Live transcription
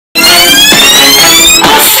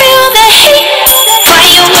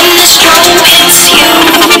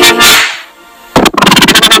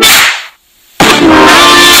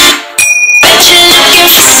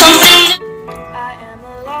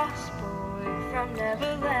from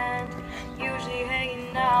Neverland, usually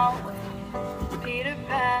hanging out with Peter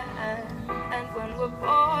Pan. And when we're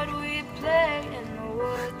bored, we play in the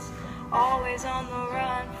woods, always on the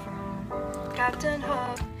run from Captain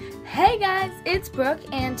Hook. Hey guys, it's Brooke,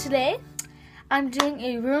 and today I'm doing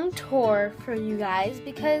a room tour for you guys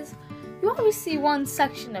because you always see one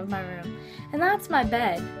section of my room, and that's my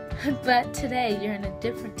bed. But today you're in a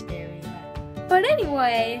different area. But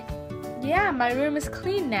anyway, yeah, my room is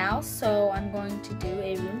clean now, so I'm going to do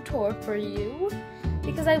a room tour for you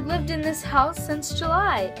because I've lived in this house since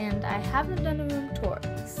July and I haven't done a room tour.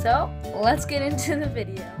 So let's get into the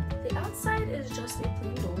video. The outside is just a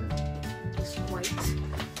plain door, just white.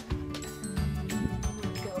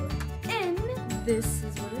 Go in. This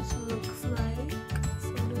is what it looks like.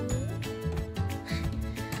 Sort of.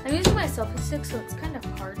 I'm using my selfie stick, so it's kind of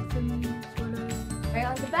hard for me. Sort of. Right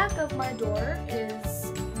on the back of my door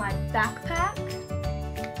is my backpack,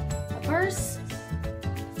 a purse,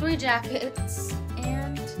 3 jackets,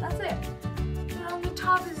 and that's it. And on the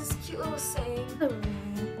top is this cute little saying.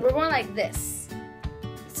 We're going like this.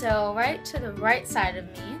 So right to the right side of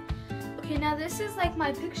me. Okay, now this is like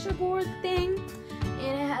my picture board thing,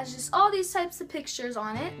 and it has just all these types of pictures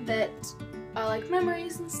on it that are like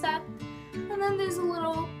memories and stuff. And then there's a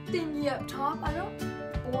little thingy up top. I don't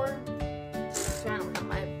have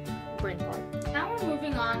my brain part. Now we're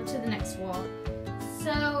moving on to the next wall.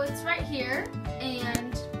 So it's right here,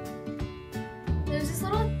 and there's this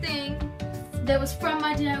little thing that was from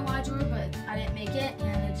my DIY drawer, but I didn't make it,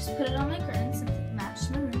 and I just put it on my curtains since it matched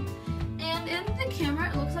my room. And in the camera,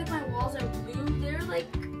 it looks like my walls are blue. They're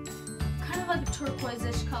like kind of like a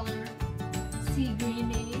turquoise-ish color, sea green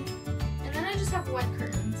maybe. And then I just have white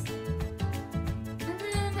curtains. And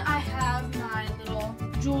then I have my little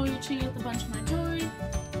jewelry tree with a bunch of my jewelry,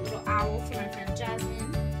 a little owl for my friend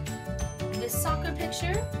Jasmine, this soccer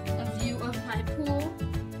picture, a view of my pool,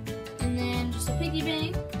 and then just a piggy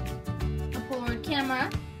bank, a Polaroid camera.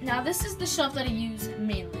 Now this is the shelf that I use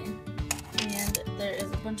mainly, and there is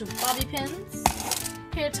a bunch of bobby pins,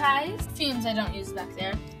 hair ties, perfumes I don't use back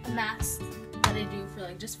there, a mask that I do for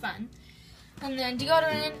like just fun, and then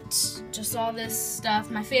deodorant, just all this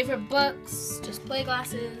stuff, my favorite books, just play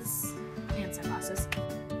glasses and sunglasses,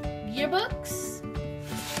 yearbooks,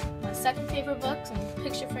 my second favorite books, and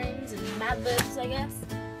picture frames and Mad Libs, I guess,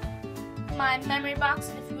 my memory box,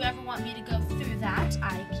 and if you ever want me to go through that,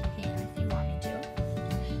 I can if you want me to.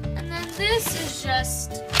 And then this is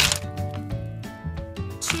just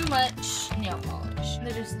too much nail polish.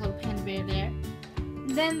 There's just a little panda bear there.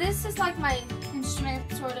 Then this is like my instrument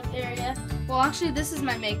sort of area. Well, actually this is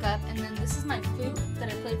my makeup, and then this is my flute that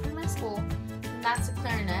I played for my school. And that's a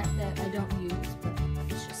clarinet that I don't use, but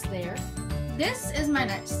it's just there. This is my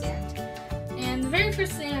nightstand. And the very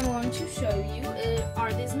first thing I'm going to show you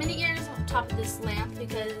are these mini ears on top of this lamp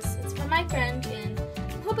because it's from my friend, and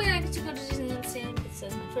I'm hoping I get to go to Disneyland soon. It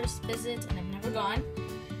says my first visit and I've never gone.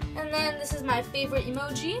 And then this is my favorite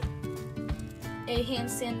emoji, a hand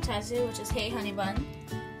sanitizer, which is Hey Honey Bun,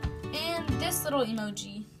 and this little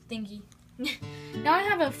emoji thingy. Now I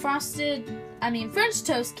have a French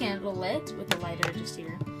toast candle lit with a lighter just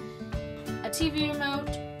here, a TV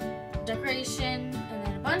remote, decoration, and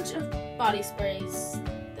then a bunch of body sprays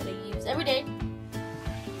that I use every day.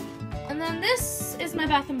 And then this is my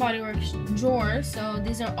Bath & Body Works drawer. So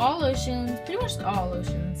these are all lotions, pretty much all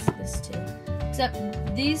lotions, this too.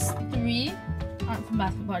 Except these 3 aren't from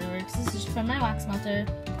Bath & Body Works. This is from my wax melter,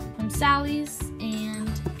 from Sally's, and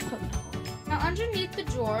Coconut Oil. Now underneath the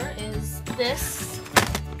drawer is this,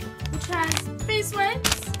 which has face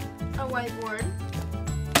wipes, a whiteboard,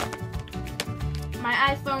 my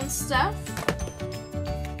iPhone stuff,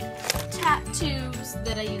 tattoos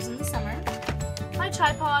that I use in the summer, my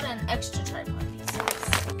tripod, and extra tripod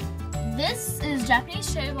pieces. This is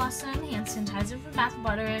Japanese Cherry Blossom hand sanitizer from Bath &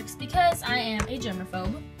 Body Works because I am a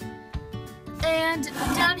germaphobe. And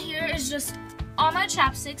down here is just all my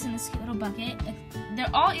chapsticks in this cute little bucket.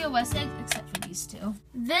 They're all EOS except for these 2.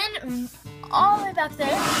 Then all the way back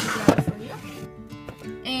there for you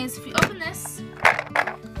is, if you open this,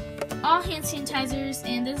 all hand sanitizers,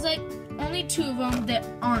 and there's like only 2 of them that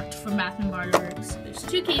aren't from Bath & Body Works. There's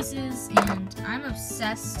 2 cases, and I'm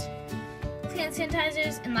obsessed with hand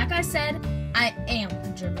sanitizers, and like I said, I am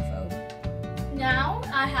a germaphobe. Now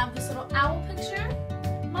I have this little owl picture,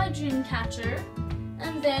 my dream catcher,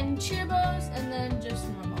 and then cheer bows, and then just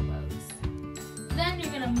normal bows. Then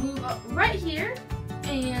you're gonna move up right here,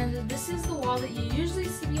 and this is the wall that you usually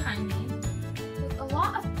see behind me, with a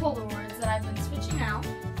lot of Polaroids that I've been switching out.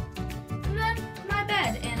 And then my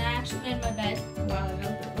bed, and I actually made my bed a while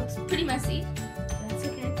ago, but it looks pretty messy. That's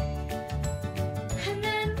okay. And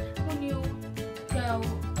then when you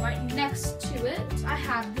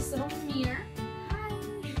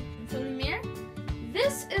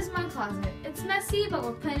closet. It's messy, but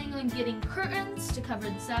we're planning on getting curtains to cover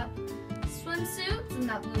this up. Swimsuits in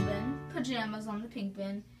that blue bin, pajamas on the pink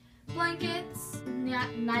bin, blankets,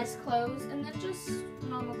 nice clothes, and then just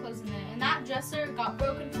normal clothes in there. And that dresser got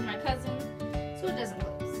broken from my cousin, so it doesn't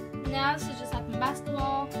close. Now this is just like my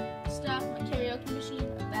basketball stuff, my karaoke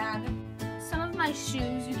machine, a bag. Some of my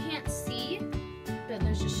shoes you can't see, but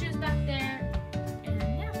there's just shoes back there. And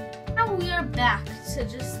yeah. Now we are back to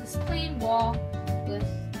just this plain wall with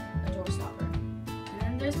a door stopper.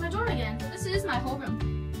 And there's my door again. This is my whole room.